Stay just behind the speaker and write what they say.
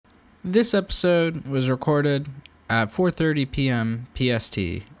This episode was recorded at 4:30 p.m. PST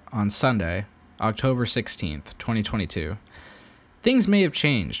on Sunday, October 16th, 2022. Things may have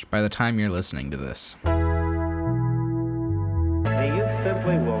changed by the time you're listening to this. The youth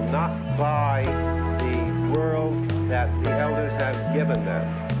simply will not buy the world that the elders have given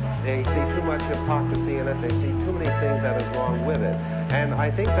them. They see too much hypocrisy in it. They see too many things that is wrong with it. And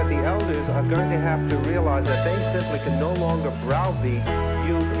I think that the elders are going to have to realize that they simply can no longer browbeat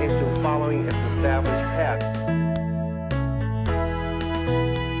youth into following its established path.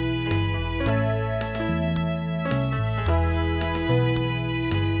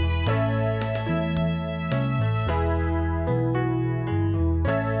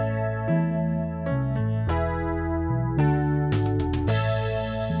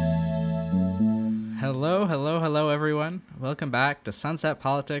 Hello, everyone. Welcome back to Sunset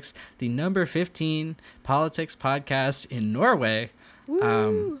Politics, the number 15 politics podcast in Norway.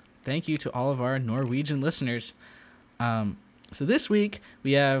 Thank you to all of our Norwegian listeners. So this week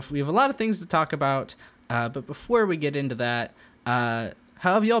we have a lot of things to talk about, but before we get into that, how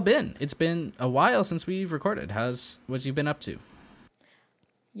have y'all been? It's been a while since we've recorded. What you been up to?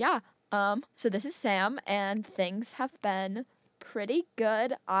 Yeah. So this is Sam, and things have been pretty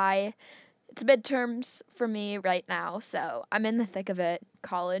good. It's midterms for me right now, so I'm in the thick of it,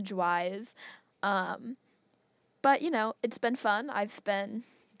 college-wise. But, it's been fun. I've been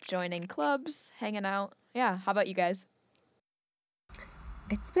joining clubs, hanging out. Yeah, how about you guys?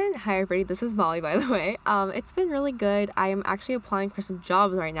 Hi, everybody. This is Molly, by the way. It's been really good. I am actually applying for some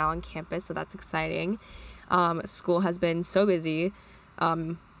jobs right now on campus, so that's exciting. School has been so busy.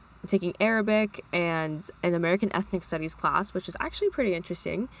 I'm taking Arabic and an American Ethnic Studies class, which is actually pretty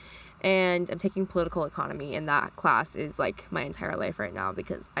interesting. And I'm taking political economy, and that class is like my entire life right now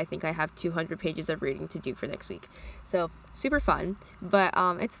because I think I have 200 pages of reading to do for next week. So super fun, but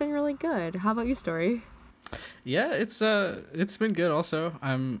it's been really good. How about you, Story? Yeah, it's been good also.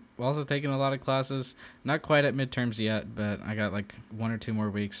 I'm also taking a lot of classes. Not quite at midterms yet, but I got like 1 or 2 more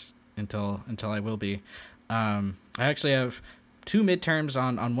weeks until I will be. I actually have 2 midterms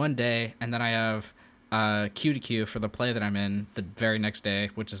on one day, and then I have Q to Q for the play that I'm in the very next day,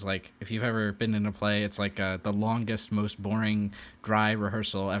 which is like, if you've ever been in a play, it's like the longest, most boring, dry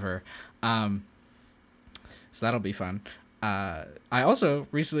rehearsal ever. So that'll be fun. I also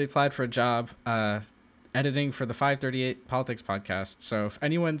recently applied for a job editing for the 538 Politics podcast. So if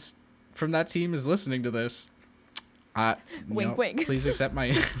anyone's from that team is listening to this, wink, wink. Please accept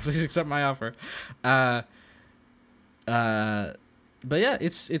my offer. But yeah,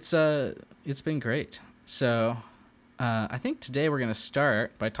 it's been great. So I think today we're going to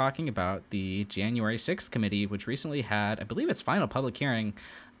start by talking about the January 6th committee, which recently had, I believe, its final public hearing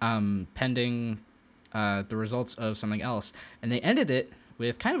pending the results of something else. And they ended it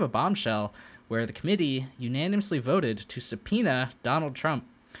with kind of a bombshell where the committee unanimously voted to subpoena Donald Trump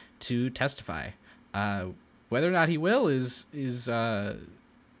to testify. Whether or not he will is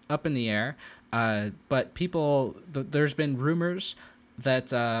up in the air. But there's been rumors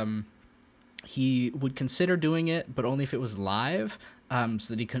that he would consider doing it, but only if it was live, so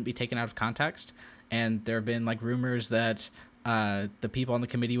that he couldn't be taken out of context. And there have been like rumors that the people on the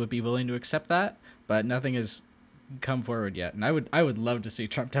committee would be willing to accept that, but nothing has come forward yet. And I would love to see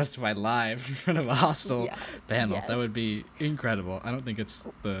Trump testify live in front of a hostile panel. Yes. That would be incredible. I don't think it's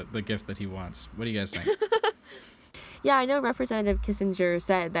the gift that he wants. What do you guys think? Yeah, I know Representative Kissinger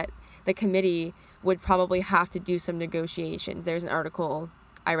said that the committee would probably have to do some negotiations. There's an article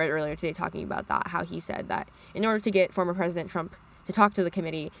I read earlier today talking about that, how he said that in order to get former President Trump to talk to the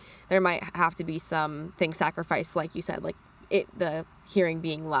committee, there might have to be some things sacrificed, like you said, like the hearing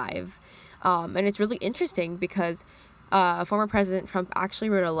being live. And it's really interesting because former President Trump actually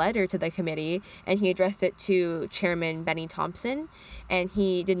wrote a letter to the committee, and he addressed it to Chairman Benny Thompson. And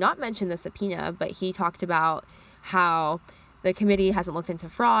he did not mention the subpoena, but he talked about how the committee hasn't looked into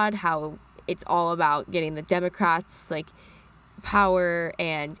fraud, how it's all about getting the Democrats like power,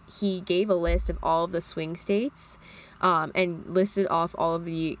 and he gave a list of all of the swing states and listed off all of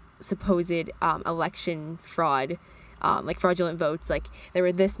the supposed election fraud, like fraudulent votes. Like there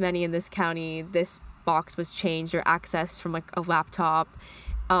were this many in this county, this box was changed or accessed from like a laptop,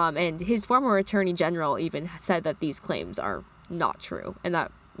 and his former attorney general even said that these claims are not true and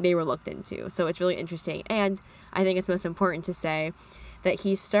that they were looked into. So it's really interesting. And I think it's most important to say that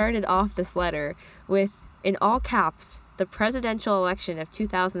he started off this letter with, in all caps, the presidential election of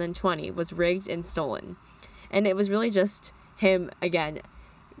 2020 was rigged and stolen. And it was really just him, again,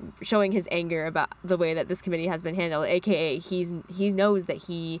 showing his anger about the way that this committee has been handled, aka he knows that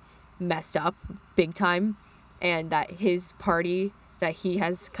he messed up big time and that his party that he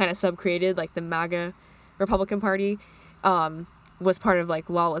has kind of subcreated, like the MAGA Republican Party, was part of like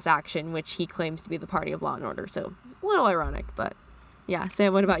lawless action, which he claims to be the party of law and order. So a little ironic, but yeah.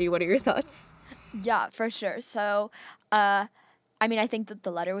 Sam, what about you? What are your thoughts? Yeah, for sure. So, I mean, I think that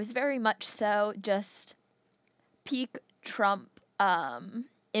the letter was very much so just peak Trump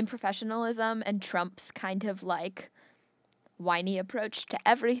improfessionalism and Trump's kind of like whiny approach to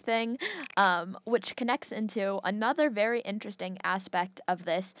everything, which connects into another very interesting aspect of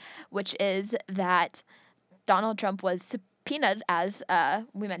this, which is that Donald Trump was subpoenaed, as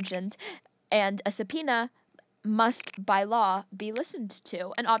we mentioned, and a subpoena must, by law, be listened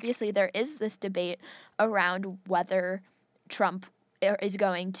to. And obviously there is this debate around whether Trump is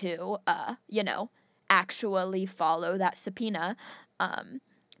going to, actually follow that subpoena,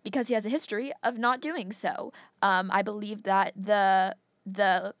 because he has a history of not doing so. I believe that the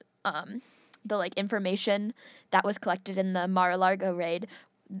like information that was collected in the Mar-a-Lago raid,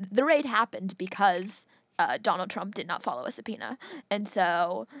 the raid happened because Donald Trump did not follow a subpoena. And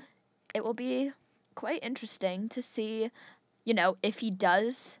so it will be quite interesting to see, if he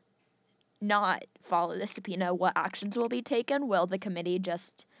does not follow the subpoena, what actions will be taken. Will the committee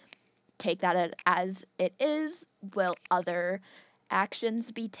just take that as it is? Will other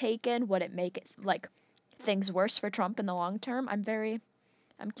actions be taken? Would it make it like things worse for Trump in the long term? I'm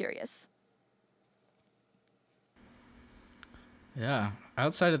curious. Yeah.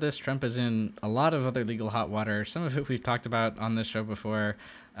 Outside of this, Trump is in a lot of other legal hot water. Some of it we've talked about on this show before.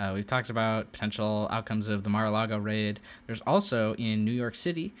 We've talked about potential outcomes of the Mar-a-Lago raid. There's also in New York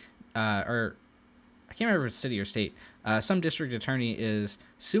City, or I can't remember if it's city or state, some district attorney is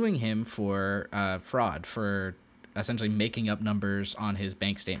suing him for fraud, for essentially making up numbers on his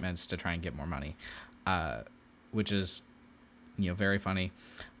bank statements to try and get more money, which is, very funny.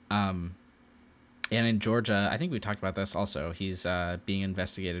 And in Georgia, I think we talked about this also. He's being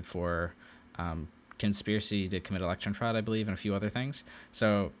investigated for conspiracy to commit election fraud, I believe, and a few other things.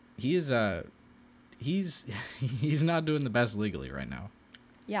 So he is he's not doing the best legally right now.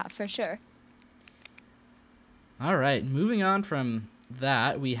 Yeah, for sure. All right, moving on from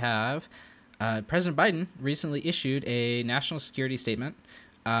that, we have President Biden recently issued a national security statement,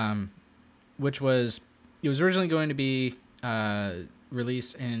 which was originally going to be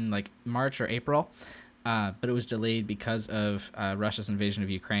released in like March or April, but it was delayed because of Russia's invasion of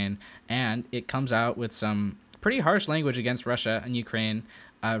Ukraine, and it comes out with some pretty harsh language against Russia and Ukraine,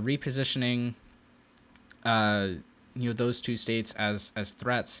 repositioning those two states as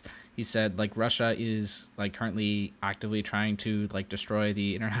threats. He said like Russia is like currently actively trying to like destroy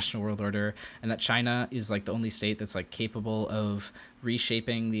the international world order, and that China is like the only state that's like capable of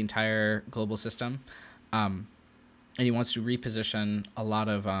reshaping the entire global system. And he wants to reposition a lot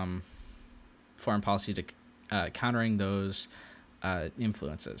of foreign policy to countering those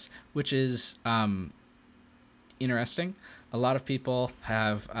influences, which is interesting. A lot of people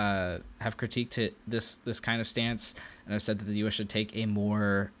have critiqued this kind of stance, and have said that the U.S. should take a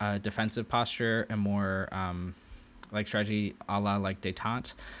more defensive posture, a more like strategy a la like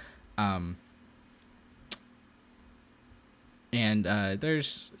détente. And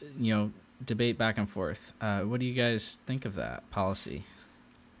there's debate back and forth. What do you guys think of that policy?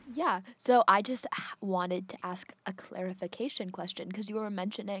 Yeah, so I just wanted to ask a clarification question, because you were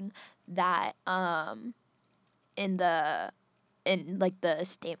mentioning that in like the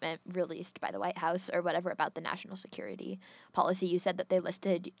statement released by the White House or whatever about the national security policy, you said that they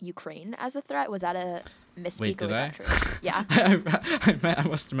listed Ukraine as a threat. Was that a misspeak? Wait, or was did that true? Yeah. I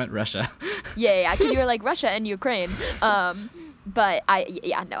must have meant Russia. Yeah, because you were like Russia and Ukraine. But I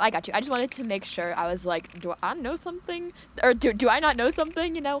got you. I just wanted to make sure. I was like, do I know something? Or do I not know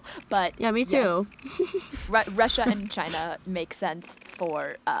something, But yeah, me too. Yes, Russia and China make sense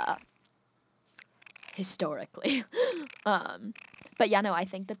for historically. But yeah, no, I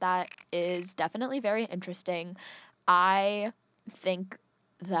think that is definitely very interesting. I think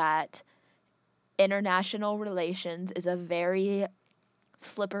that international relations is a very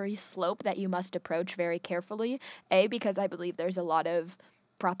slippery slope that you must approach very carefully. Because I believe there's a lot of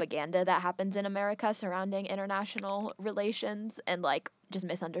propaganda that happens in America surrounding international relations and like just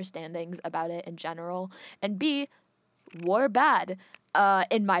misunderstandings about it in general. And B, war bad,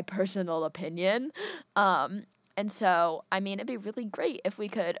 in my personal opinion. And so, I mean, it'd be really great if we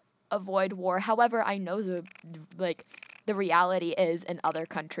could avoid war. However, I know the reality is in other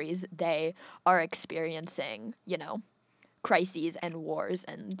countries, they are experiencing, crises and wars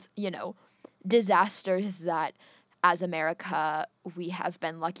and, disasters that as America, we have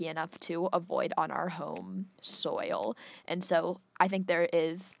been lucky enough to avoid on our home soil. And so I think there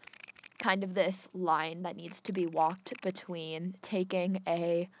is kind of this line that needs to be walked between taking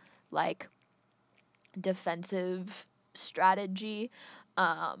a like defensive strategy,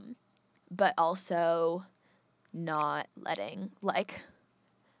 but also not letting like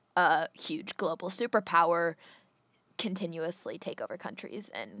a huge global superpower continuously take over countries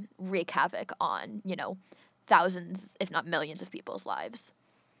and wreak havoc on, thousands, if not millions of people's lives.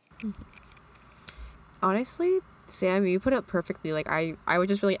 Honestly, Sam, you put it perfectly. Like, I would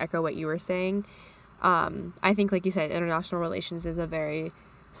just really echo what you were saying. I think, like you said, international relations is a very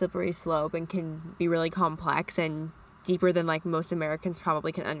slippery slope and can be really complex and deeper than, like, most Americans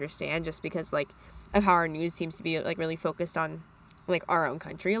probably can understand, just because, like, of how our news seems to be, like, really focused on, like, our own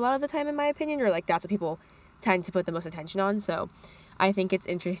country a lot of the time, in my opinion, or, like, that's what people tend to put the most attention on. So I think it's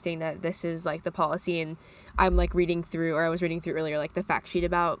interesting that this is, like, the policy, and I'm, like, I was reading through earlier, like, the fact sheet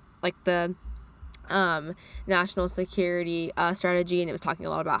about, like, the national security strategy, and it was talking a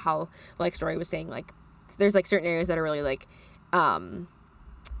lot about how, like Story was saying, like, there's, like, certain areas that are really, like,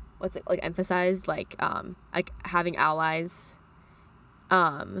 emphasized, like having allies,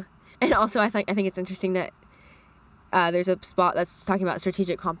 and also I think it's interesting that there's a spot that's talking about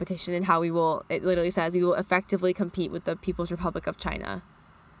strategic competition and how it literally says we will effectively compete with the People's Republic of China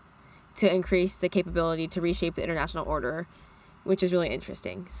to increase the capability to reshape the international order, which is really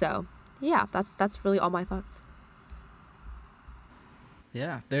interesting. So yeah, that's really all my thoughts.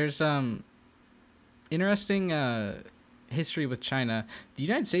 Yeah, there's interesting history with China. The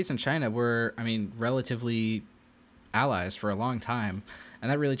United States and China were, relatively allies for a long time, and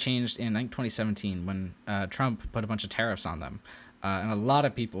that really changed in, I think, 2017 when Trump put a bunch of tariffs on them. And a lot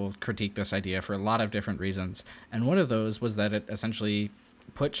of people critiqued this idea for a lot of different reasons, and one of those was that it essentially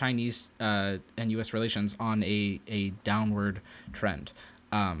put Chinese and U.S. relations on a downward trend,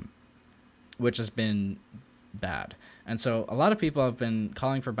 which has been bad. And so a lot of people have been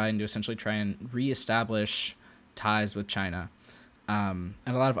calling for Biden to essentially try and reestablish ties with China. And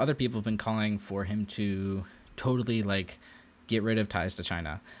a lot of other people have been calling for him to totally, like, get rid of ties to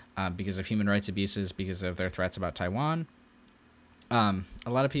China because of human rights abuses, because of their threats about Taiwan. A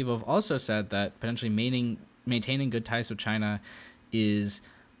lot of people have also said that potentially maintaining good ties with China is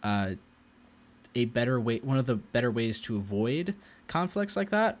a better way, one of the better ways to avoid conflicts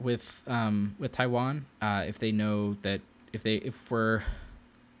like that with Taiwan. If they know that if we're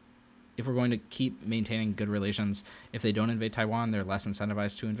going to keep maintaining good relations, if they don't invade Taiwan, they're less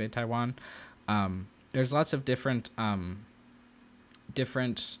incentivized to invade Taiwan. There's lots of different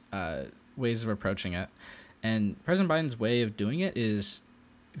ways of approaching it, and President Biden's way of doing it is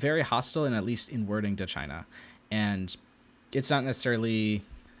very hostile, and at least in wording, to China. And it's not necessarily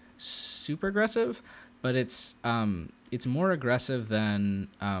super aggressive, but it's more aggressive than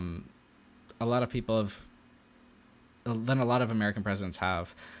a lot of American presidents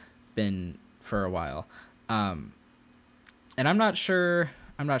have been for a while. And I'm not sure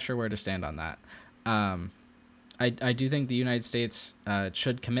where to stand on that. I do think the United States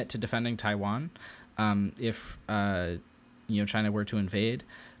should commit to defending Taiwan if China were to invade.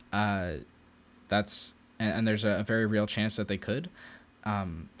 There's a very real chance that they could.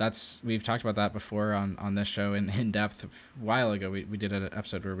 We've talked about that before on this show in depth. A while ago, we did an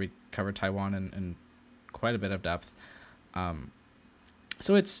episode where we covered Taiwan in quite a bit of depth.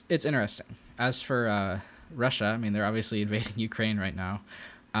 So it's interesting. As for Russia, they're obviously invading Ukraine right now.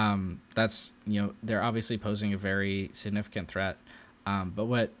 They're obviously posing a very significant threat. But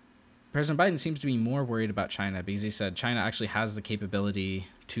what President Biden seems to be more worried about China, because he said China actually has the capability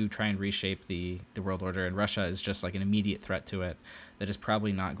to try and reshape the world order, and Russia is just like an immediate threat to it that is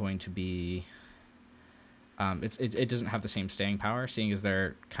probably not going to be it doesn't have the same staying power, seeing as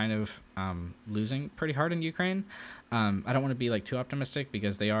they're kind of losing pretty hard in Ukraine. I don't want to be like too optimistic,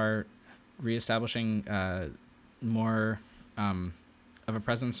 because they are reestablishing more of a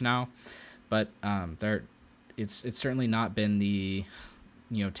presence now, but it's certainly not been the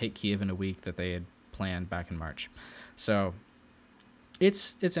take Kiev in a week that they had planned back in March. So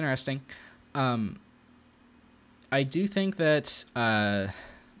it's interesting. I do think that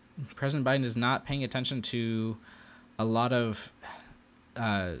President Biden is not paying attention to a lot of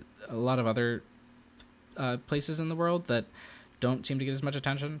other places in the world that don't seem to get as much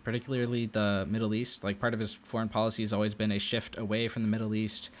attention, particularly the Middle East. Like, part of his foreign policy has always been a shift away from the Middle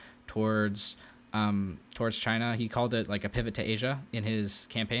East towards China. He called it like a pivot to Asia in his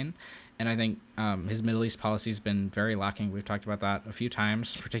campaign. And I think his Middle East policy has been very lacking. We've talked about that a few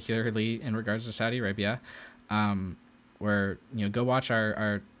times, particularly in regards to Saudi Arabia, where, go watch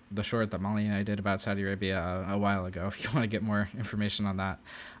the short that Molly and I did about Saudi Arabia a while ago if you want to get more information on that.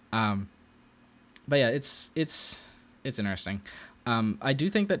 But yeah, it's interesting. I do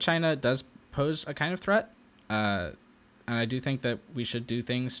think that China does pose a kind of threat, and I do think that we should do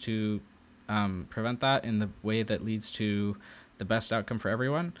things to prevent that in the way that leads to the best outcome for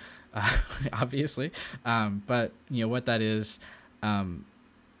everyone, obviously. But what that is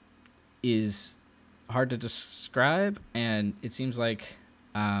hard to describe, and it seems like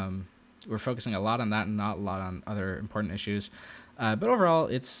we're focusing a lot on that and not a lot on other important issues. But overall,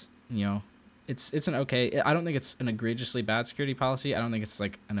 it's it's an okay. I don't think it's an egregiously bad security policy. I don't think it's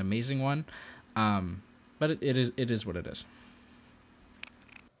like an amazing one, but it is what it is.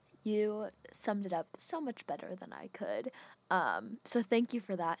 You summed it up so much better than I could. So thank you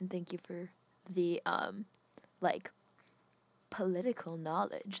for that, and thank you for the like political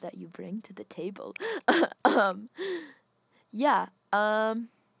knowledge that you bring to the table. um, yeah.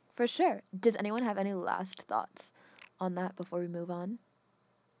 For sure. Does anyone have any last thoughts on that before we move on?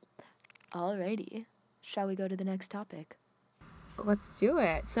 Alrighty. Shall we go to the next topic? Let's do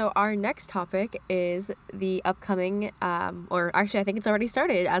it. So our next topic is the upcoming, or actually I think it's already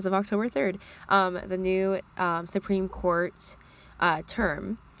started as of October 3rd, the new Supreme Court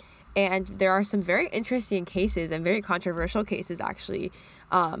term. And there are some very interesting cases and very controversial cases actually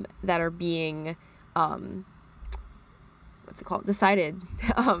that are being, decided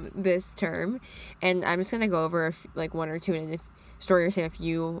this term. And I'm just going to go over one or two, and if Story or Sam, if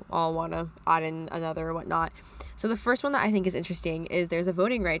you all want to add in another or whatnot. So the first one that I think is interesting is there's a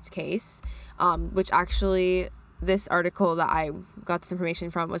voting rights case, which actually this article that I got this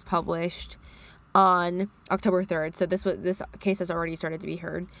information from was published on October 3rd. So this case has already started to be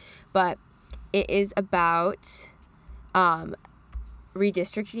heard, but it is about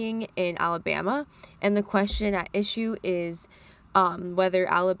redistricting in Alabama, and the question at issue is whether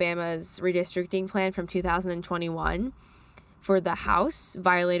Alabama's redistricting plan from 2021 for the House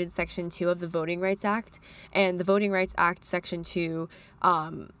violated Section 2 of the Voting Rights Act. And the Voting Rights Act, Section 2,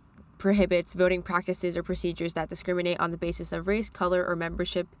 prohibits voting practices or procedures that discriminate on the basis of race, color, or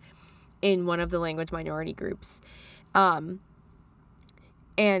membership in one of the language minority groups. And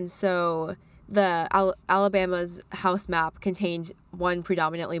so the Alabama's House map contained one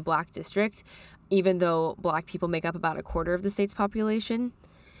predominantly black district, even though black people make up about a quarter of the state's population.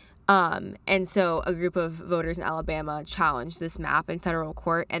 And so a group of voters in Alabama challenged this map in federal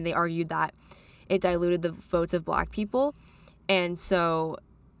court, and they argued that it diluted the votes of black people. And so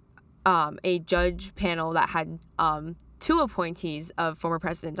a judge panel that had two appointees of former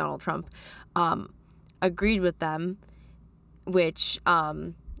President Donald Trump agreed with them, which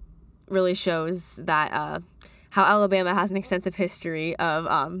really shows that how Alabama has an extensive history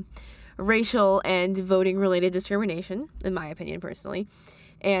of racial and voting-related discrimination, in my opinion, personally.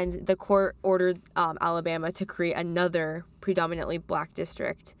 And the court ordered Alabama to create another predominantly black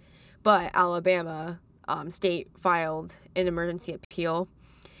district. But Alabama state filed an emergency appeal.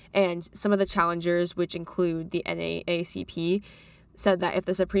 And some of the challengers, which include the NAACP, said that if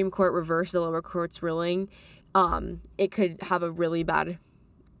the Supreme Court reversed the lower court's ruling, it could have a really bad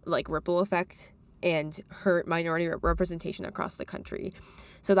ripple effect and hurt minority representation across the country.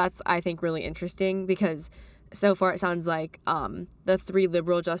 So that's, I think, really interesting because so far it sounds like the three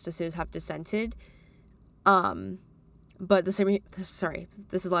liberal justices have dissented. But this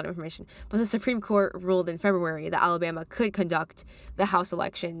is a lot of information. But the Supreme Court ruled in February that Alabama could conduct the House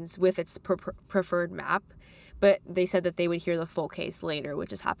elections with its preferred map. But they said that they would hear the full case later,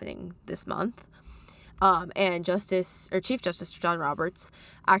 which is happening this month. And Chief Justice John Roberts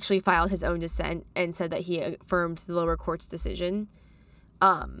actually filed his own dissent and said that he affirmed the lower court's decision.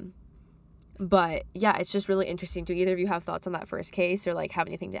 But yeah, it's just really interesting. Do either of you have thoughts on that first case or have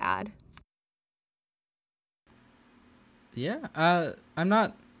anything to add? Yeah, I'm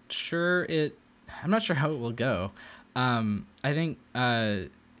not sure how it will go. I think to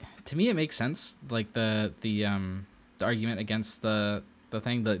me it makes sense, the argument against the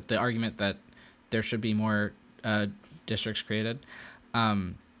argument that there should be more districts created.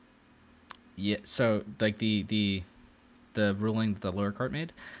 Yeah, so the ruling that the lower court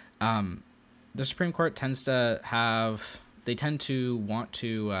made, the Supreme Court tend to want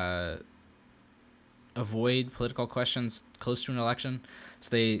to avoid political questions close to an election.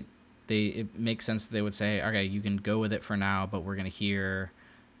 So it makes sense that they would say, okay, you can go with it for now, but we're going to hear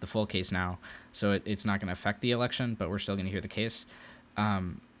the full case now. So it's not going to affect the election, but we're still going to hear the case.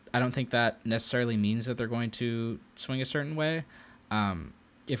 I don't think that necessarily means that they're going to swing a certain way.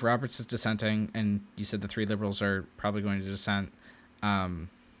 If Roberts is dissenting, and you said the three liberals are probably going to dissent, there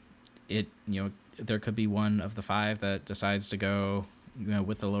could be one of the five that decides to go,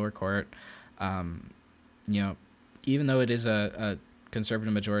 with the lower court. Even though it is a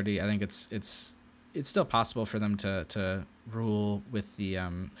conservative majority, I think it's it's still possible for them to rule with the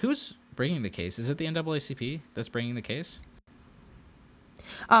who's bringing the case. Is it the NAACP that's bringing the case?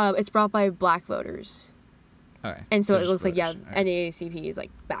 It's brought by Black voters. Okay. And so it just looks like, voters. yeah, NAACP is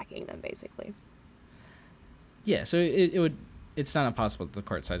like backing them basically. Yeah, so it would. It's not impossible that the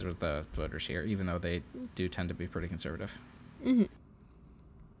court sides with the voters here, even though they do tend to be pretty conservative. Mm-hmm.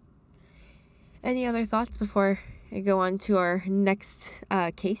 Any other thoughts before I go on to our next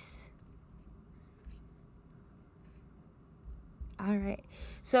case? All right.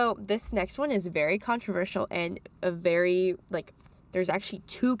 So this next one is very controversial and a very, like, there's actually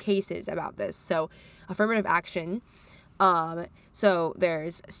 2 cases about this. So affirmative action. So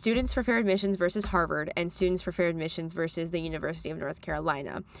there's Students for Fair Admissions versus Harvard and Students for Fair Admissions versus the University of North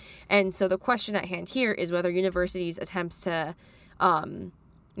Carolina. And so the question at hand here is whether universities' attempts to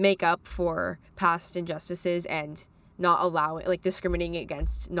make up for past injustices and not allowing, like, discriminating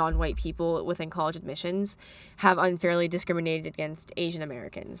against non-white people within college admissions have unfairly discriminated against Asian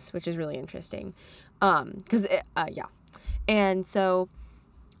Americans, which is really interesting. Yeah. And so,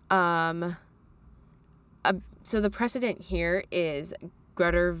 so the precedent here is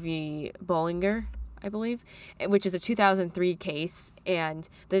Grutter v. Bollinger, I believe, which is a 2003 case. And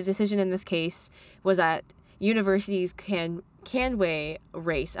the decision in this case was that universities can weigh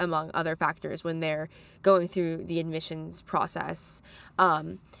race among other factors when they're going through the admissions process,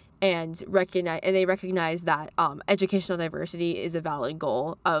 and they recognize that educational diversity is a valid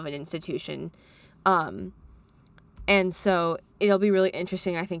goal of an institution. And so it'll be really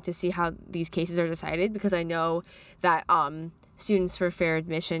interesting, I think, to see how these cases are decided, because I know that Students for Fair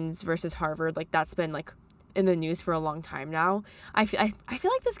Admissions versus Harvard, like, that's been, like, in the news for a long time now. I feel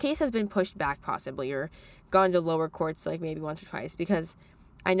like this case has been pushed back possibly, or gone to lower courts, like, maybe once or twice, because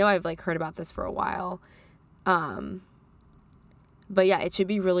I know I've, like, heard about this for a while. But yeah, it should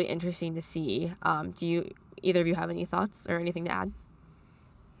be really interesting to see. Do either of you have any thoughts or anything to add?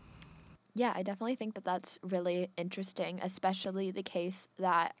 Yeah, I definitely think that that's really interesting, especially the case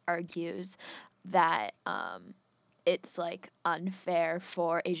that argues that it's, like, unfair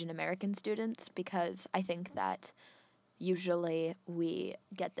for Asian American students, because I think that usually we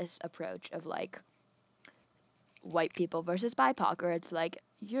get this approach of, like, white people versus BIPOC, or it's like,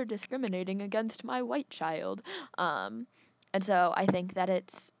 you're discriminating against my white child. And so I think that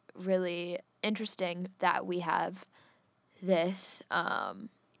it's really interesting that we have this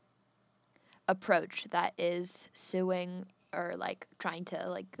approach that is suing, or, like, trying to,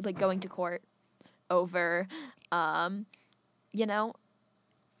 like going to court over,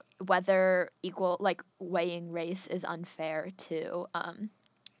 whether weighing race is unfair to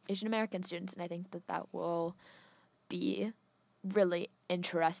Asian American students. And I think that will be really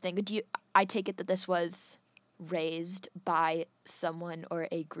interesting. I take it that this was raised by someone or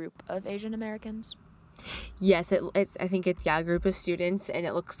a group of Asian Americans? Yes, it's I think it's, yeah, a group of students, and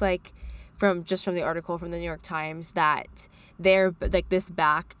it looks like from the article from the New York Times that they're, like, this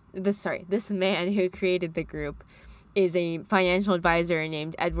man who created the group is a financial advisor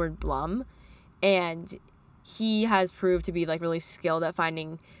named Edward Blum, and he has proved to be, like, really skilled at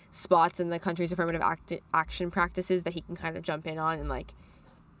finding spots in the country's affirmative action practices that he can kind of jump in on and, like,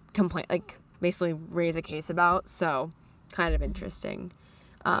 complain, like, basically raise a case about. So kind of interesting.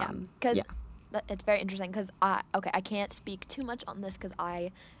 Because it's very interesting, because I can't speak too much on this because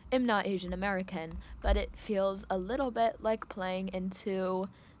I am not Asian American, but it feels a little bit like playing into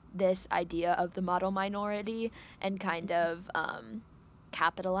this idea of the model minority and kind of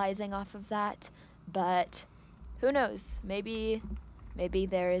capitalizing off of that. But who knows? Maybe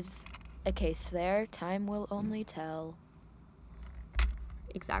there is a case there. Time will only tell.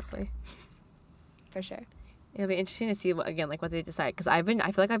 Exactly. For sure. It'll be interesting to see what they decide, because I feel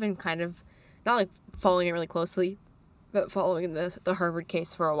like I've been kind of not, like, following it really closely, but following the Harvard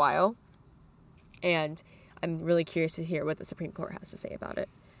case for a while, and I'm really curious to hear what the Supreme Court has to say about it.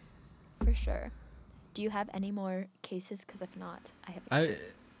 For sure. Do you have any more cases? Because if not, I have a case.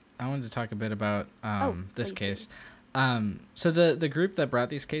 I wanted to talk a bit about this case. Do. So the group that brought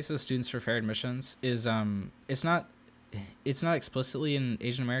these cases, Students for Fair Admissions, is it's not explicitly an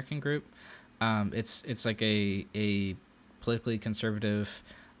Asian American group. It's like a politically conservative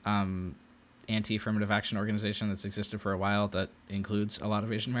anti-affirmative action organization that's existed for a while that includes a lot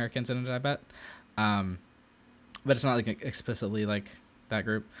of Asian Americans in it, I bet. But it's not, like, explicitly like that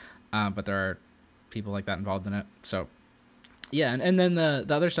group. But there are people like that involved in it. So yeah, and then the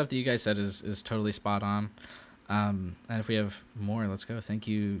other stuff that you guys said is totally spot on. And if we have more, let's go. Thank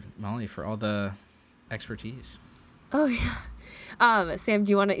you, Molly, for all the expertise. Oh yeah. Sam,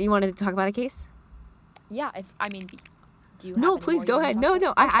 do you want to talk about a case? Yeah, do you have No, any please more go you wanna ahead. talk No, about?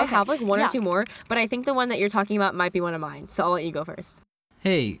 no. I Okay. have like one Yeah. or two more, but I think the one that you're talking about might be one of mine. So I'll let you go first.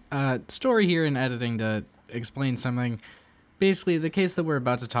 Hey, story here in editing to explain something. Basically, the case that we're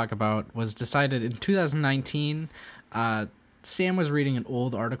about to talk about was decided in 2019. Sam was reading an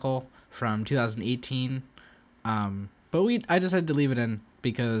old article from 2018, but I decided to leave it in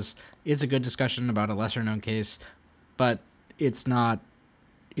because it's a good discussion about a lesser-known case, but it's not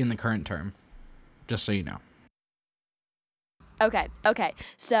in the current term, just so you know. Okay.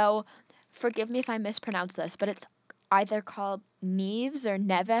 So, forgive me if I mispronounce this, but it's either called Neves or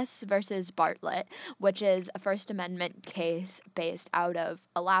Neves versus Bartlett, which is a First Amendment case based out of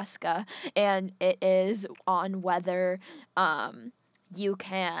Alaska, and it is on whether you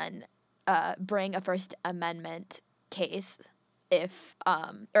can bring a First Amendment case if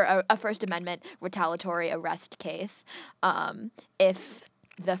or a First Amendment retaliatory arrest case if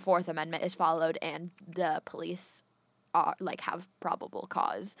the Fourth Amendment is followed and the police have probable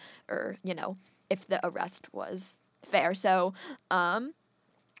cause, or if the arrest was fair. So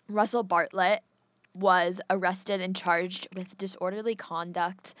Russell Bartlett was arrested and charged with disorderly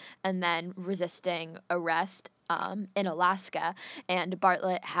conduct and then resisting arrest in Alaska, and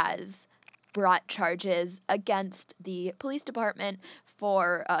Bartlett has brought charges against the police department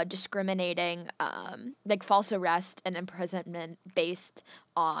for discriminating, false arrest and imprisonment based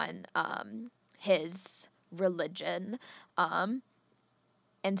on his religion.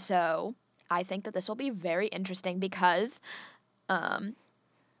 And so I think that this will be very interesting because,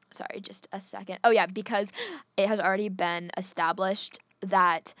 sorry, just a second. Oh yeah, because it has already been established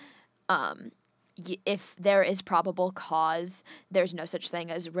that if there is probable cause, there's no such thing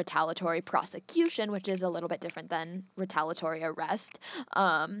as retaliatory prosecution, which is a little bit different than retaliatory arrest.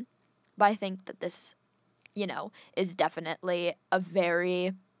 But I think that this, is definitely a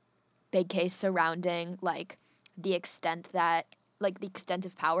very big case surrounding the extent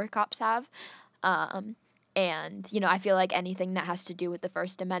of power cops have. And, I feel like anything that has to do with the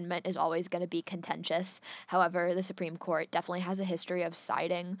First Amendment is always going to be contentious. However, the Supreme Court definitely has a history of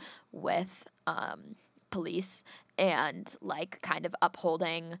siding with police and, kind of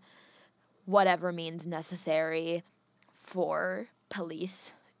upholding whatever means necessary for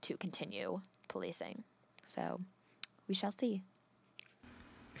police to continue policing. So, we shall see.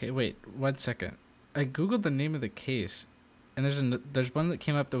 Okay, wait 1 second. I googled the name of the case, and there's one that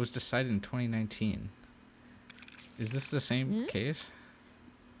came up that was decided in 2019. Is this the same case?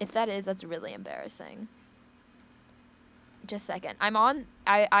 If that is, that's really embarrassing. Just a second. I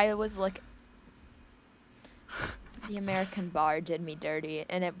was the American Bar did me dirty,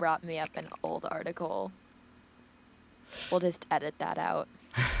 and it brought me up an old article. We'll just edit that out.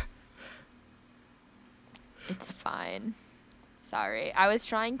 It's fine. Sorry. I was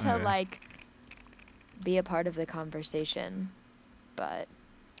trying to, be a part of the conversation, but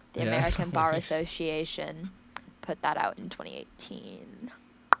the American Bar Association put that out in 2018.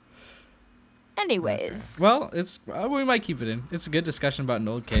 Anyways. Okay. Well, we might keep it in. It's a good discussion about an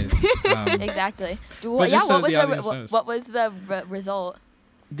old case. Exactly. What was the result?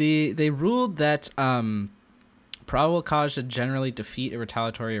 They ruled that probable cause should generally defeat a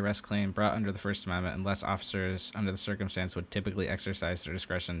retaliatory arrest claim brought under the First Amendment unless officers under the circumstance would typically exercise their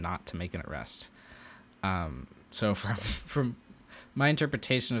discretion not to make an arrest. So from my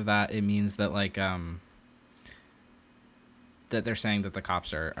interpretation of that, it means that that they're saying that the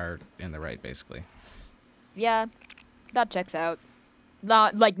cops are in the right, basically. Yeah, that checks out.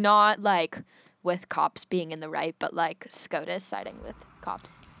 Not with cops being in the right, but SCOTUS siding with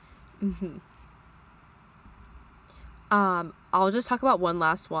cops. Mm-hmm. I'll just talk about one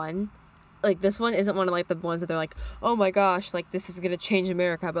last one. This one isn't one of the ones that they're like, oh my gosh, this is gonna change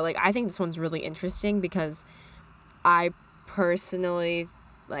America, but I think this one's really interesting because I personally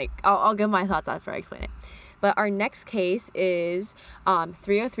I'll give my thoughts after I explain it. But our next case is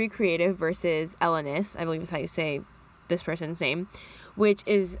 303 Creative versus Ellenis, I believe is how you say this person's name, which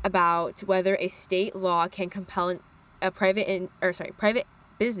is about whether a state law can compel a private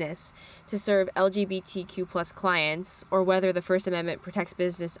business to serve LGBTQ plus clients, or whether the First Amendment protects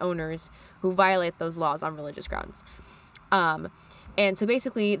business owners who violate those laws on religious grounds. And so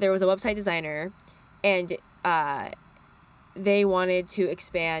basically there was a website designer, and they wanted to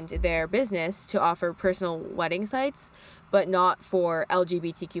expand their business to offer personal wedding sites, but not for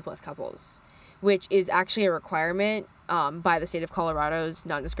LGBTQ plus couples, which is actually a requirement by the state of Colorado's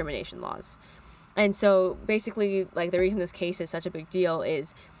non-discrimination laws. And so basically, the reason this case is such a big deal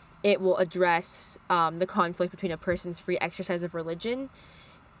is it will address the conflict between a person's free exercise of religion,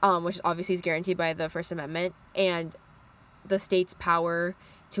 which obviously is guaranteed by the First Amendment, and the state's power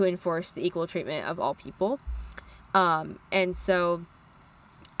to enforce the equal treatment of all people. And so,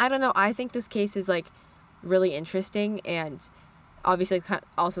 I don't know. I think this case is like really interesting, and obviously,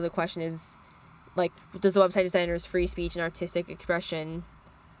 also the question is, like, does the website designer's free speech and artistic expression,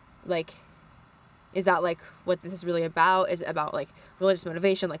 like, is that like what this is really about? Is it about like religious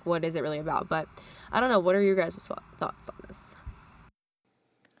motivation? Like, what is it really about? But I don't know. What are your guys' thoughts on this?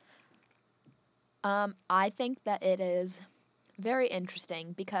 I think that it is very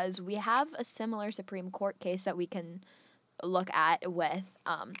interesting because we have a similar Supreme Court case that we can look at with,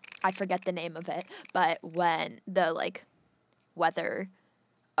 I forget the name of it, but when the, like, whether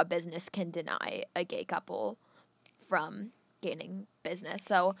a business can deny a gay couple from gaining business.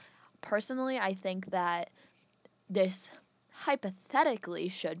 So personally, I think that this hypothetically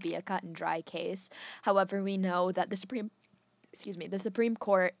should be a cut and dry case. However, we know that the Supreme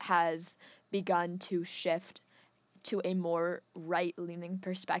Court has begun to shift to a more right-leaning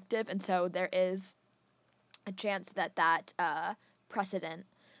perspective, and so there is a chance that precedent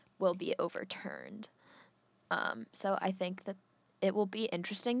will be overturned. So I think that it will be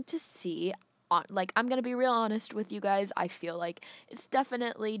interesting to see. Like, I'm gonna be real honest with you guys. I feel like it's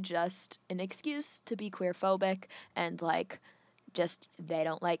definitely just an excuse to be queerphobic and, like, just they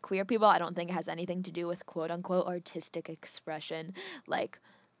don't like queer people. I don't think it has anything to do with quote unquote artistic expression. Like,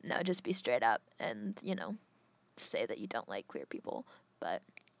 no, just be straight up and, you know, say that you don't like queer people. But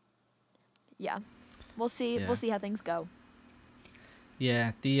yeah, we'll see. Yeah. We'll see how things go.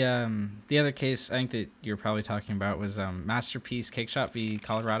 Yeah, the other case I think that you're probably talking about was Masterpiece Cake Shop v.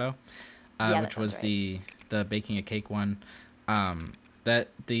 Colorado, Yeah, which was right. the baking a cake one. That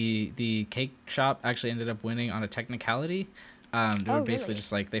the cake shop actually ended up winning on a technicality. They were Oh, basically really?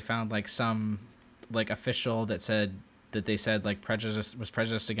 just like they found like some like official that they said like prejudice was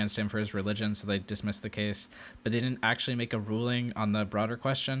prejudiced against him for his religion, so they dismissed the case. But they didn't actually make a ruling on the broader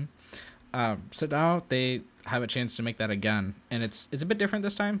question. So now they have a chance to make that again, and it's a bit different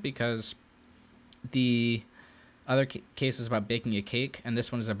this time because the other case is about baking a cake, and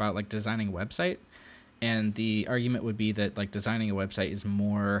this one is about like designing a website. And the argument would be that like designing a website is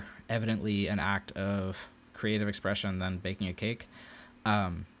more evidently an act of creative expression than baking a cake.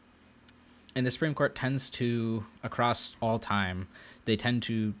 And the Supreme Court tends to, across all time, they tend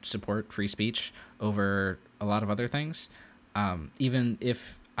to support free speech over a lot of other things. Even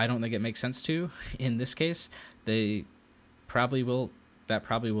if I don't think it makes sense to, in this case, they probably will. That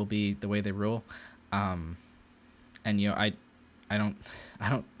probably will be the way they rule. And you know, I don't,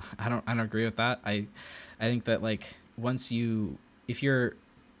 I don't agree with that. I think that like if you're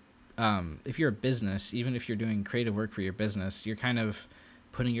a business, even if you're doing creative work for your business, you're kind of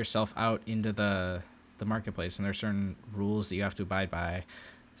putting yourself out into the marketplace, and there's certain rules that you have to abide by.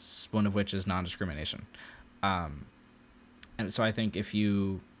 One of which is non-discrimination. And so I think if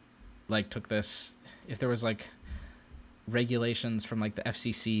you like took this, if there was like regulations from like the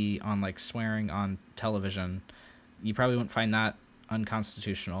FCC on like swearing on television, you probably wouldn't find that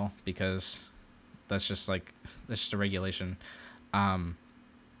unconstitutional because that's just a regulation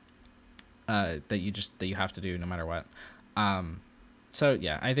that you have to do no matter what. So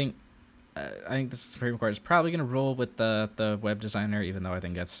yeah, I think the Supreme Court is probably going to rule with the web designer, even though I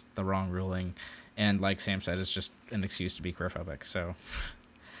think that's the wrong ruling. And like Sam said, it's just an excuse to be queerphobic. So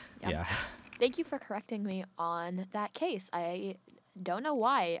yeah. Thank you for correcting me on that case. I don't know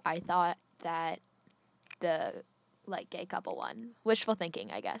why I thought that the like gay couple one. Wishful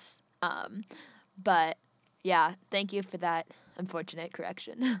thinking, I guess. But yeah, thank you for that unfortunate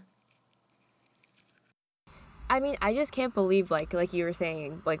correction. I mean, I just can't believe, like you were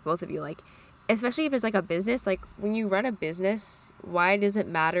saying, like both of you, like, especially if it's like a business, like when you run a business, why does it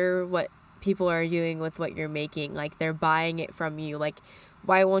matter what people are doing with what you're making? Like, they're buying it from you. Like,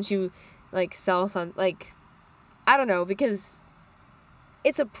 why won't you like sell some, like, I don't know, because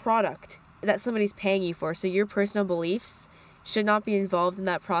it's a product that somebody's paying you for. So your personal beliefs should not be involved in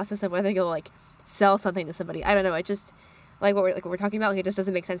that process of whether you'll like sell something to somebody. I don't know. It just, like what we're talking about, like, it just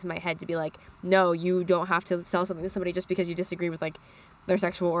doesn't make sense in my head to be like, no, you don't have to sell something to somebody just because you disagree with like their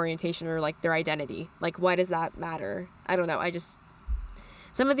sexual orientation or like their identity. Like, why does that matter? I don't know.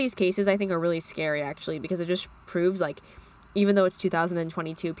 Some of these cases I think are really scary actually, because it just proves like even though it's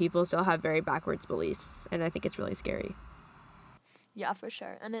 2022, people still have very backwards beliefs, and I think it's really scary. Yeah, for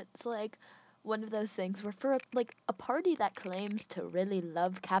sure. And it's like one of those things where for like a party that claims to really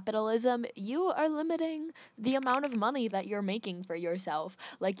love capitalism, you are limiting the amount of money that you're making for yourself.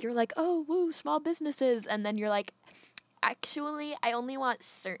 Like, you're like, oh, woo, small businesses. And then you're like, actually, I only want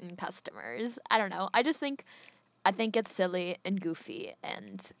certain customers. I don't know. I think it's silly and goofy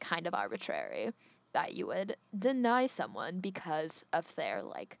and kind of arbitrary that you would deny someone because of their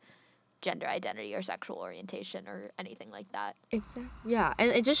like gender identity or sexual orientation or anything like that. Exactly. Yeah,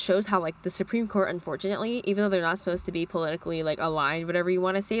 and it just shows how, like, the Supreme Court, unfortunately, even though they're not supposed to be politically, like, aligned, whatever you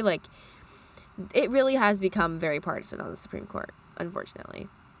want to say, like, it really has become very partisan on the Supreme Court, unfortunately.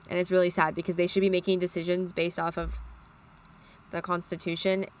 And it's really sad because they should be making decisions based off of the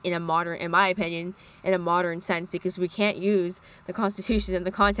Constitution in my opinion, in a modern sense, because we can't use the Constitution in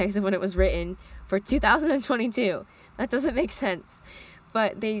the context of when it was written for 2022. That doesn't make sense.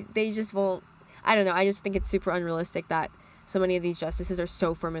 But they just won't. I don't know. I just think it's super unrealistic that so many of these justices are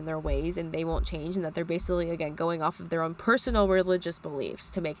so firm in their ways and they won't change, and that they're basically, again, going off of their own personal religious beliefs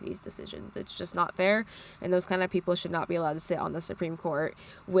to make these decisions. It's just not fair, and those kind of people should not be allowed to sit on the Supreme Court,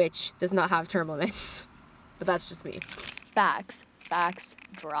 which does not have term limits. But that's just me. Facts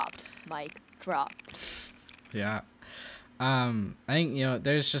dropped. Mic dropped. Yeah. I think,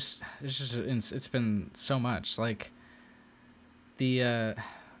 it's been so much, like, the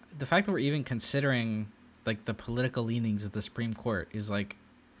fact that we're even considering, like, the political leanings of the Supreme Court is, like,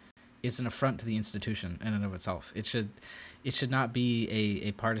 it's an affront to the institution in and of itself. It should not be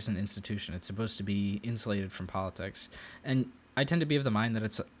a partisan institution. It's supposed to be insulated from politics. And I tend to be of the mind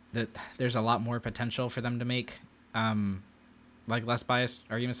that there's a lot more potential for them to make like less biased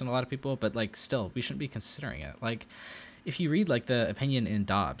arguments than a lot of people, but, like, still, we shouldn't be considering it. Like, if you read, like, the opinion in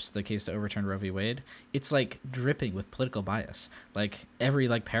Dobbs, the case that overturned Roe v. Wade, it's, like, dripping with political bias. Like, every,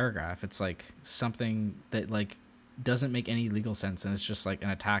 like, paragraph, it's, like, something that, like, doesn't make any legal sense, and it's just, like,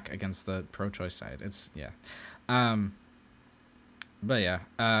 an attack against the pro-choice side. It's, yeah. But, yeah.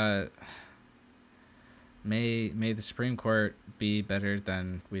 May the Supreme Court be better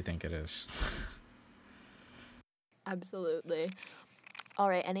than we think it is. Absolutely. All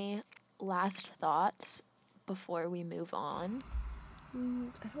right, any last thoughts before we move on?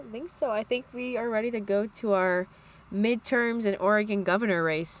 I don't think so. I think we are ready to go to our midterms and Oregon governor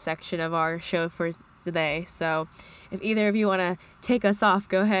race section of our show for today. So if either of you want to take us off,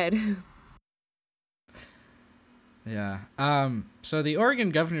 go ahead. Yeah. So the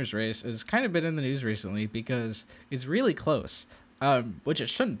Oregon governor's race has kind of been in the news recently because it's really close, which it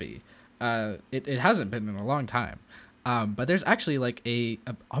shouldn't be. It hasn't been in a long time. But there's actually, like,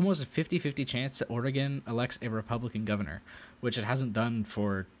 almost a 50-50 chance that Oregon elects a Republican governor, which it hasn't done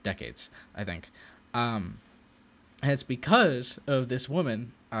for decades, I think. And it's because of this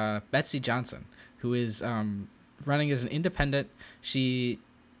woman, Betsy Johnson, who is running as an independent. She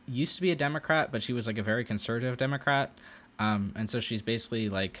used to be a Democrat, but she was, like, a very conservative Democrat. And so she's basically,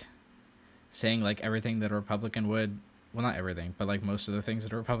 like, saying, like, everything that a Republican would. Well, not everything, but, like, most of the things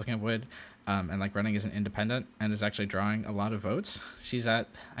that a Republican would, and, like, running as an independent, and is actually drawing a lot of votes. I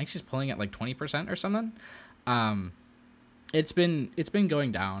think she's polling at, like, 20% or something. It's been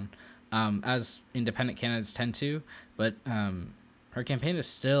going down, as independent candidates tend to, but her campaign is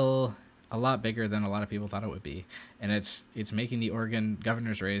still a lot bigger than a lot of people thought it would be, and it's making the Oregon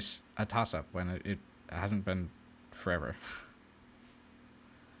governor's race a toss-up when it hasn't been forever.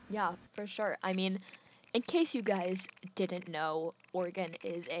 Yeah, for sure. I mean, in case you guys didn't know, Oregon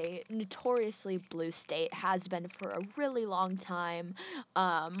is a notoriously blue state, has been for a really long time.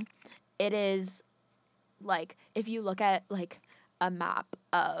 It is, like, if you look at, like, a map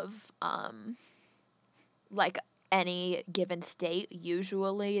of, like, any given state,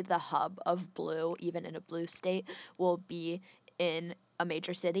 usually the hub of blue, even in a blue state, will be in a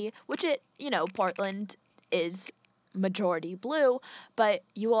major city, which Portland is majority blue, but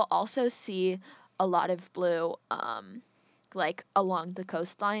you will also see a lot of blue, like, along the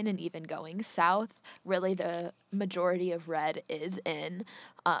coastline and even going south. Really, the majority of red is in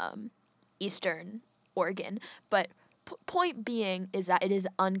eastern Oregon. But point being is that it is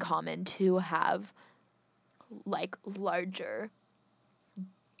uncommon to have, like, larger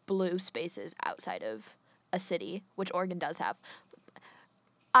blue spaces outside of a city, which Oregon does have.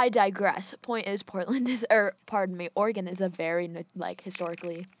 I digress. Point is, Oregon is a very, like,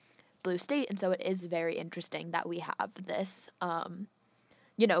 historically blue state, and so it is very interesting that we have this,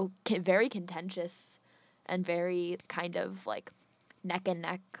 very contentious and very kind of, like, neck and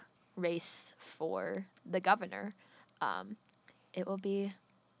neck race for the governor. It will be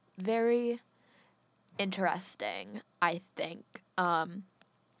very interesting, I think,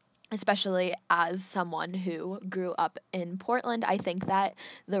 especially as someone who grew up in Portland. I think that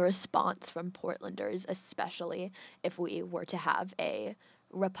the response from Portlanders, especially if we were to have a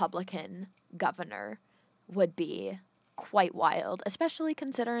Republican governor, would be quite wild, especially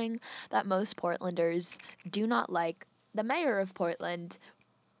considering that most Portlanders do not like the mayor of Portland,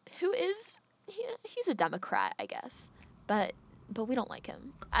 who is, he's a Democrat, I guess, but we don't like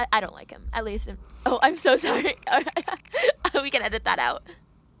him. I don't like him, at least. I'm so sorry. We can edit that out.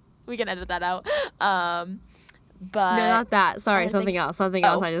 We can edit that out. But No, not that. Sorry, something else. Something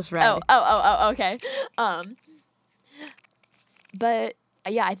else I just read. Okay. But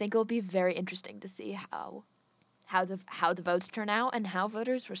yeah, I think it'll be very interesting to see how the votes turn out and how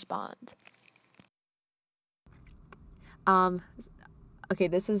voters respond. Okay,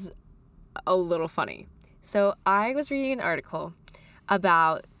 this is a little funny. So I was reading an article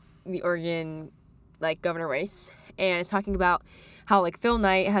about the Oregon governor race, and it's talking about how Phil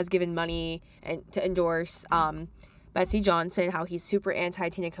Knight has given money to endorse Betsy Johnson, how he's super anti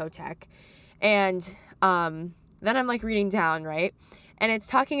Tina Kotek, and then I'm reading down, right, and it's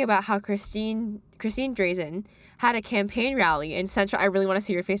talking about how Christine Drazen had a campaign rally in Central. I really want to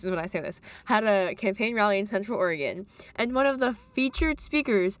see your faces when I say this. Had a campaign rally in Central Oregon, and one of the featured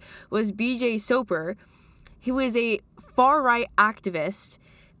speakers was B.J. Soper, who is a far right activist.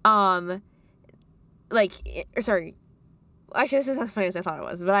 Sorry. Actually, this isn't as funny as I thought it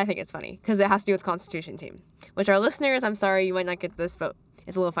was, but I think it's funny because it has to do with Constitution Team, which our listeners, I'm sorry, you might not get this, but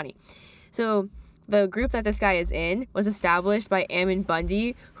it's a little funny. So the group that this guy is in was established by Ammon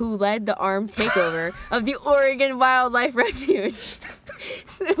Bundy, who led the armed takeover of the Oregon Wildlife Refuge,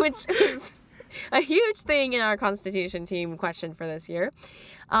 which was a huge thing in our Constitution Team question for this year.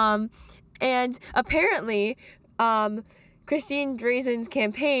 And apparently, Christine Drazen's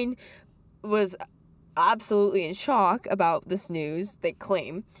campaign was absolutely in shock about this news, they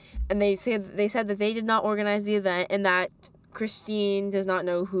claim. And they said that they did not organize the event and that Christine does not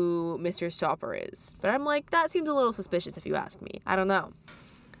know who Mr. Stopper is. But I'm that seems a little suspicious if you ask me. I don't know.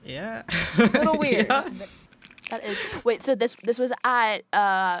 Yeah. A little weird. Yeah. That is. Wait, so this was at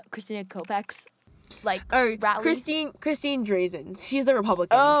Christina Kopech's rally? Christine Drazen. She's the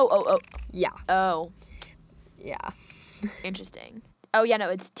Republican. Oh. Yeah. Oh. Yeah. Interesting. Oh, yeah, no,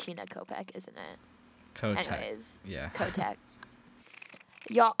 it's Tina Kopech, isn't it? Kotek. Anyways. Yeah. Kotek.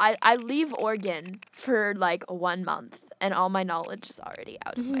 Y'all, I leave Oregon for 1 month, and all my knowledge is already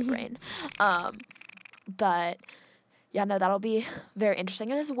out of my brain. But yeah, no, that'll be very interesting,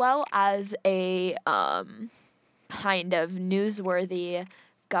 and as well as a kind of newsworthy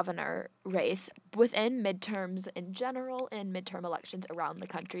governor race within midterms in general and midterm elections around the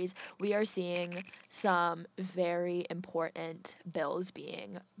countries. We are seeing some very important bills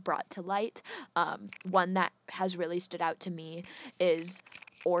being brought to light. One that has really stood out to me is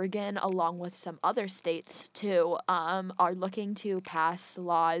Oregon, along with some other states too, are looking to pass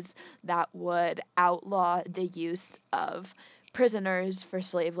laws that would outlaw the use of prisoners for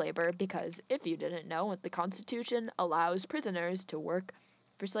slave labor, because if you didn't know, the Constitution allows prisoners to work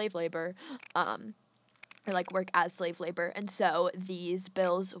for slave labor, or work as slave labor. And so these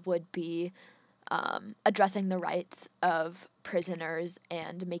bills would be addressing the rights of prisoners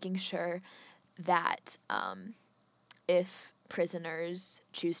and making sure that if prisoners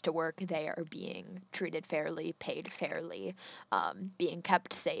choose to work, they are being treated fairly, paid fairly, being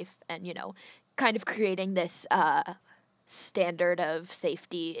kept safe, and, kind of creating this standard of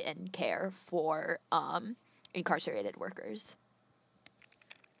safety and care for incarcerated workers.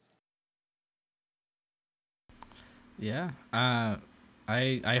 Yeah, I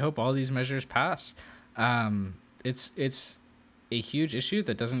hope all these measures pass. It's a huge issue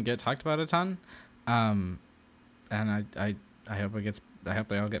that doesn't get talked about a ton, and I hope I hope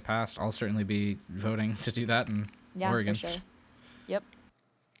they all get passed. I'll certainly be voting to do that in Oregon. For sure. Yep.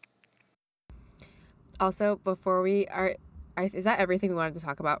 Also, before we are, is that everything we wanted to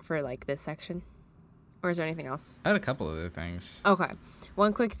talk about for this section, or is there anything else? I had a couple other things. Okay,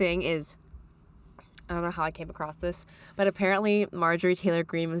 one quick thing is, I don't know how I came across this, but apparently Marjorie Taylor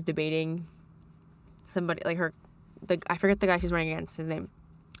Greene was debating somebody I forget the guy she's running against, his name,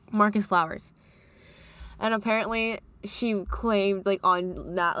 Marcus Flowers, and apparently she claimed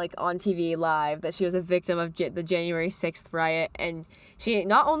on TV live that she was a victim of the January 6th riot, and she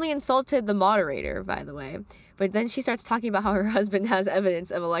not only insulted the moderator, by the way, but then she starts talking about how her husband has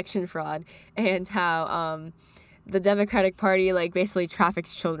evidence of election fraud and how the Democratic Party basically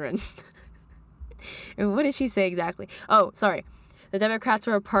traffics children. And what did she say exactly? Oh, sorry. The Democrats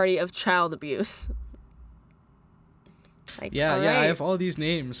were a party of child abuse. Yeah, I have all these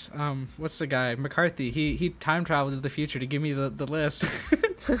names. What's the guy? McCarthy. He time traveled to the future to give me the list.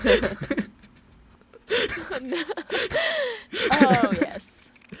 Oh,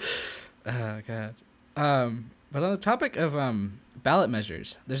 yes. Oh, God. But on the topic of ballot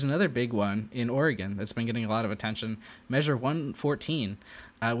measures, there's another big one in Oregon that's been getting a lot of attention. Measure 114,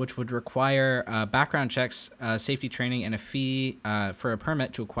 which would require background checks, safety training, and a fee for a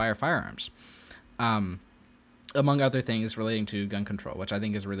permit to acquire firearms, among other things relating to gun control, which I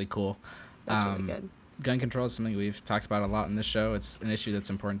think is really cool. That's really good. gun control is something we've talked about a lot in this show. It's an issue that's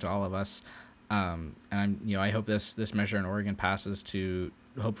important to all of us. And I hope this measure in Oregon passes to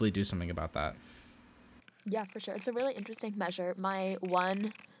hopefully do something about that. Yeah, for sure. It's a really interesting measure. My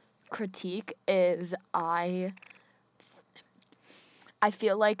one critique is I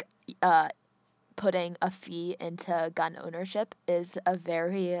feel like putting a fee into gun ownership is a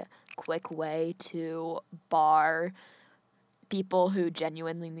very quick way to bar people who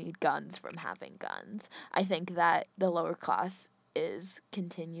genuinely need guns from having guns. I think that the lower class is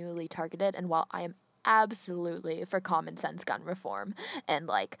continually targeted, and while I am absolutely for common sense gun reform and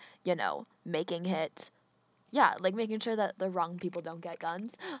making it making sure that the wrong people don't get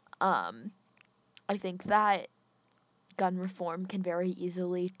guns, I think that gun reform can very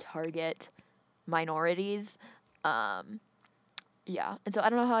easily target minorities. And so I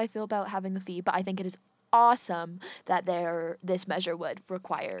don't know how I feel about having the fee, but I think it is awesome that this measure would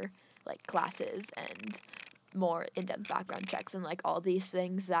require classes and more in-depth background checks and all these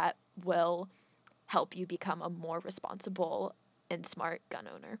things that will help you become a more responsible and smart gun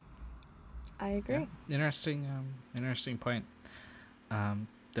owner. I agree. Yeah. Interesting point.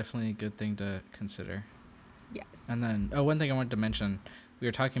 Definitely a good thing to consider. Yes. And then, one thing I wanted to mention, we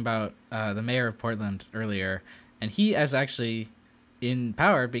were talking about the mayor of Portland earlier, and he is actually in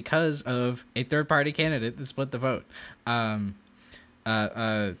power because of a third-party candidate that split the vote.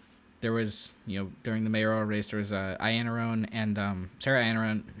 There was, during the mayoral race, there was Iannarone and Sarah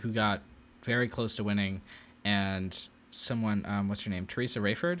Iannarone who got very close to winning, and someone, what's her name, Teresa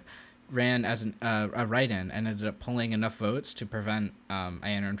Rayford, ran as a write-in and ended up pulling enough votes to prevent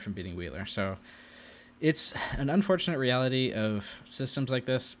Iannarone from beating Wheeler. So it's an unfortunate reality of systems like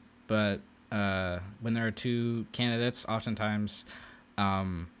this, but when there are two candidates, oftentimes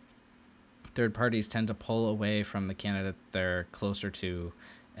third parties tend to pull away from the candidate they're closer to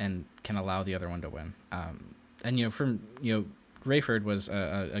and can allow the other one to win. Rayford was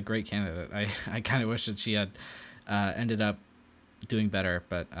a great candidate. I kind of wish that she had ended up doing better,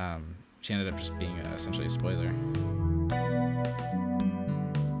 but she ended up just being essentially a spoiler.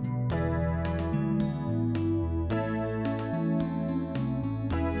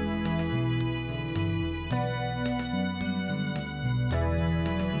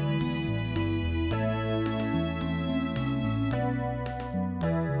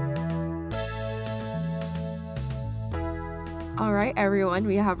 All right, everyone,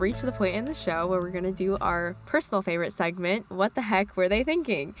 we have reached the point in the show where we're going to do our personal favorite segment, What the Heck Were They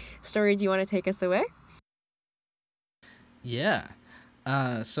Thinking? Story, do you want to take us away? Yeah.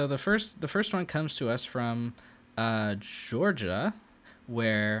 So the first one comes to us from Georgia,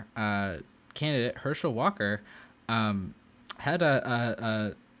 where candidate Herschel Walker had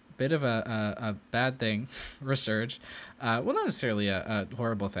a bit of a bad thing resurge. Well, not necessarily a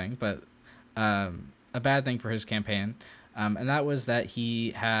horrible thing, but a bad thing for his campaign. And that was that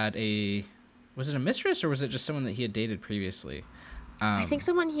he had was it a mistress or was it just someone that he had dated previously? I think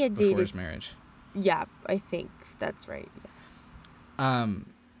someone he had before dated. His marriage. Yeah, I think that's right.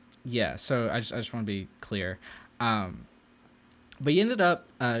 Yeah. So I just want to be clear. But he ended up,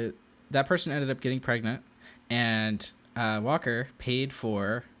 that person ended up getting pregnant, and Walker paid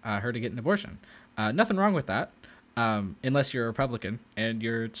for her to get an abortion. Nothing wrong with that, unless you're a Republican and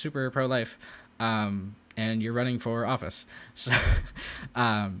you're super pro-life. And you're running for office, so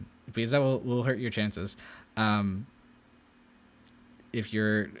because that will hurt your chances. If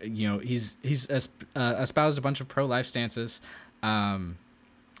you're, he's espoused a bunch of pro-life stances, and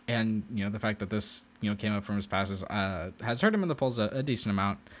the fact that this came up from his past has hurt him in the polls a decent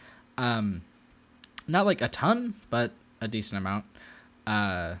amount. Not like a ton, but a decent amount.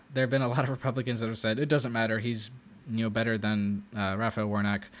 There have been a lot of Republicans that have said it doesn't matter. He's better than Raphael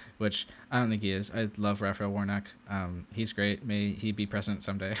Warnock, which I don't think he is. I love Raphael Warnock. He's great. May he be president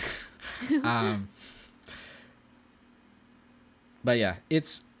someday. But yeah,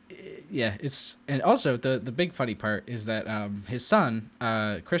 it's and also the big funny part is that his son,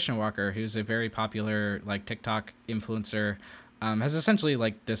 Christian Walker, who's a very popular TikTok influencer, has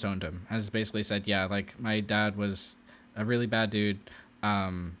essentially disowned him. Has basically said, yeah, my dad was a really bad dude,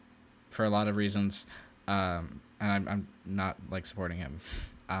 for a lot of reasons. And I'm not supporting him.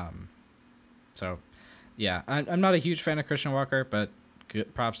 So yeah, I'm not a huge fan of Christian Walker, but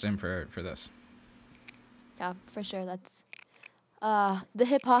good props to him for this. Yeah, for sure. That's the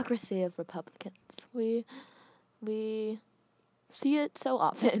hypocrisy of Republicans. We see it so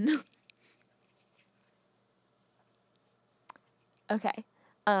often. Okay.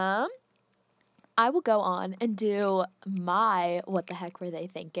 I will go on and do my What the Heck Were They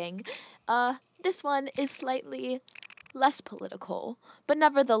Thinking? This one is slightly less political, but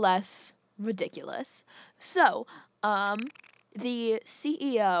nevertheless ridiculous. So, the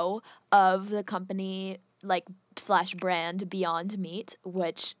CEO of the company, like, slash brand Beyond Meat,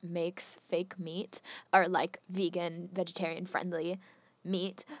 which makes fake meat, or like vegan, vegetarian friendly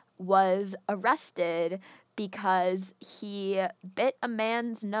meat, was arrested because he bit a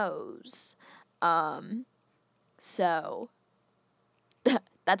man's nose. So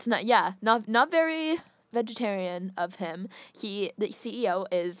that's not very vegetarian of him. The CEO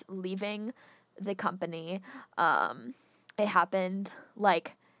is leaving the company. It happened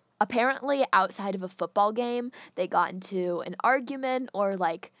like apparently outside of a football game. They got into an argument, or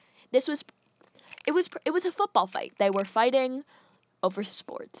like it was a football fight. They were fighting over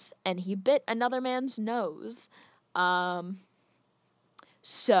sports, and he bit another man's nose.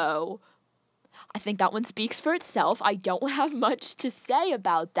 So I think that one speaks for itself. I don't have much to say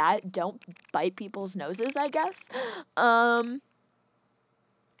about that. Don't bite people's noses, I guess.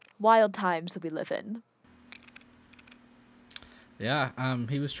 Wild times we live in. Yeah,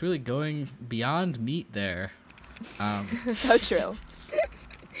 he was truly going beyond meat there. So true.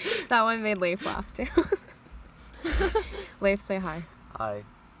 That one made Leif laugh too. Leif, say hi. Hi.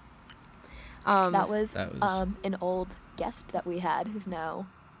 That was That an old guest that we had who's now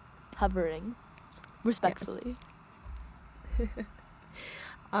hovering respectfully. Yes.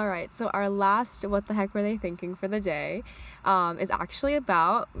 All right, so our last what the heck were they thinking for the day is actually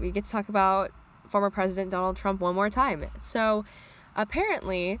about, we get to talk about former President Donald Trump one more time. So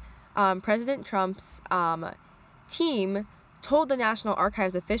apparently President Trump's team told the National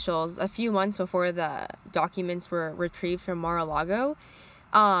Archives officials a few months before the documents were retrieved from Mar-a-Lago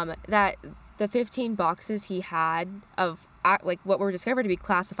that the 15 boxes he had of like what were discovered to be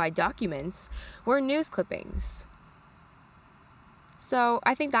classified documents were news clippings. So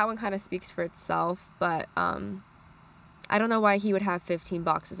I think that one kind of speaks for itself, but I don't know why he would have 15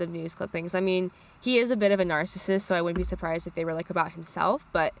 boxes of news clippings. I mean, he is a bit of a narcissist, so I wouldn't be surprised if they were like about himself,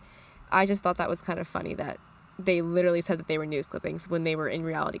 but I just thought that was kind of funny that they literally said that they were news clippings when they were in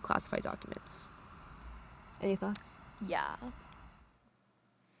reality classified documents. Any thoughts? Yeah.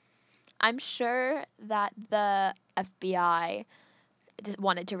 I'm sure that the FBI just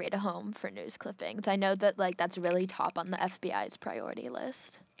wanted to raid a home for news clippings. I know that like that's really top on the FBI's priority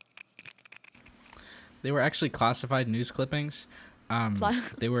list. They were actually classified news clippings.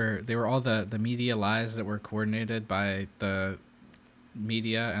 They were all the media lies that were coordinated by the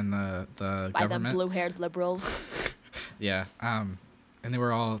media and the By government. the blue-haired liberals. Yeah. And they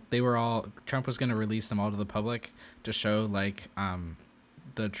were all Trump was going to release them all to the public to show like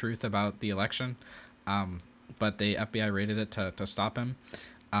the truth about the election. But the FBI raided it to stop him.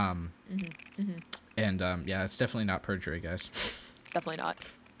 And yeah, it's definitely not perjury, guys. Definitely not.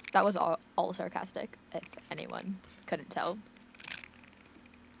 That was all sarcastic, if anyone couldn't tell.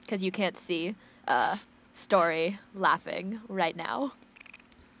 Because you can't see Story laughing right now.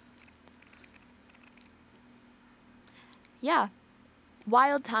 Yeah.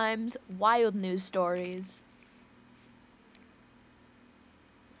 Wild times, wild news stories.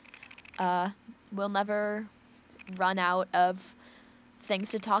 We'll never run out of things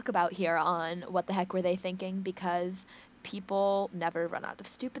to talk about here on What the Heck Were They Thinking, because people never run out of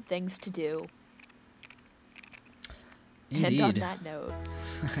stupid things to do. Indeed. And on that note.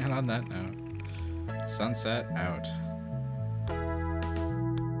 And on that note, sunset out.